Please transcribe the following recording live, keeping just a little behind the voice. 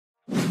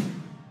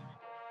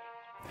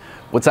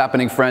What's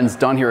happening, friends?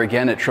 Don here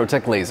again at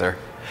Trotec Laser.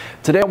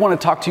 Today I want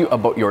to talk to you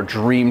about your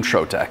dream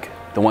Trotec,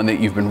 the one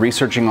that you've been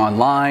researching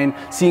online,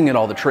 seeing at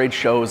all the trade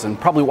shows, and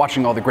probably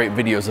watching all the great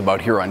videos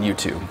about here on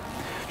YouTube.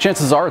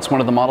 Chances are it's one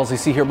of the models you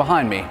see here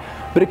behind me,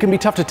 but it can be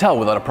tough to tell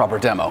without a proper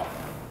demo.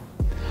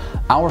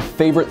 Our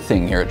favorite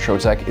thing here at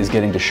Trotec is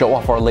getting to show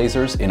off our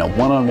lasers in a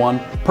one-on-one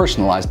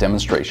personalized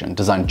demonstration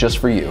designed just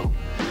for you.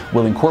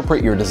 We'll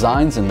incorporate your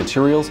designs and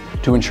materials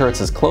to ensure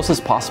it's as close as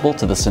possible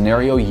to the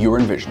scenario you're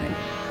envisioning.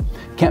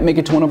 Can't make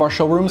it to one of our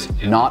showrooms?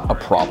 Not a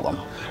problem.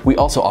 We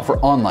also offer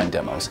online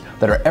demos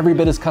that are every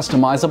bit as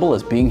customizable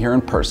as being here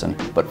in person,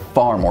 but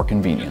far more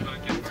convenient.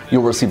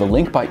 You'll receive a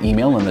link by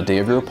email on the day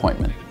of your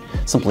appointment.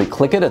 Simply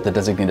click it at the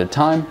designated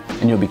time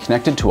and you'll be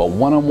connected to a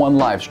one-on-one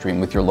live stream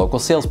with your local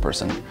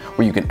salesperson,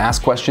 where you can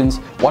ask questions,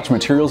 watch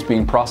materials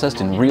being processed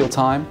in real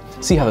time,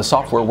 see how the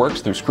software works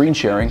through screen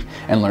sharing,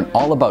 and learn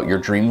all about your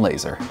dream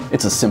laser.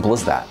 It's as simple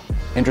as that.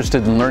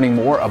 Interested in learning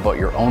more about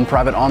your own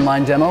private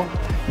online demo?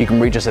 You can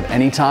reach us at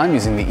any time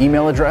using the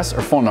email address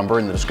or phone number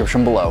in the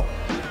description below.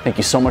 Thank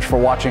you so much for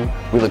watching.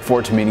 We look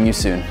forward to meeting you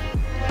soon.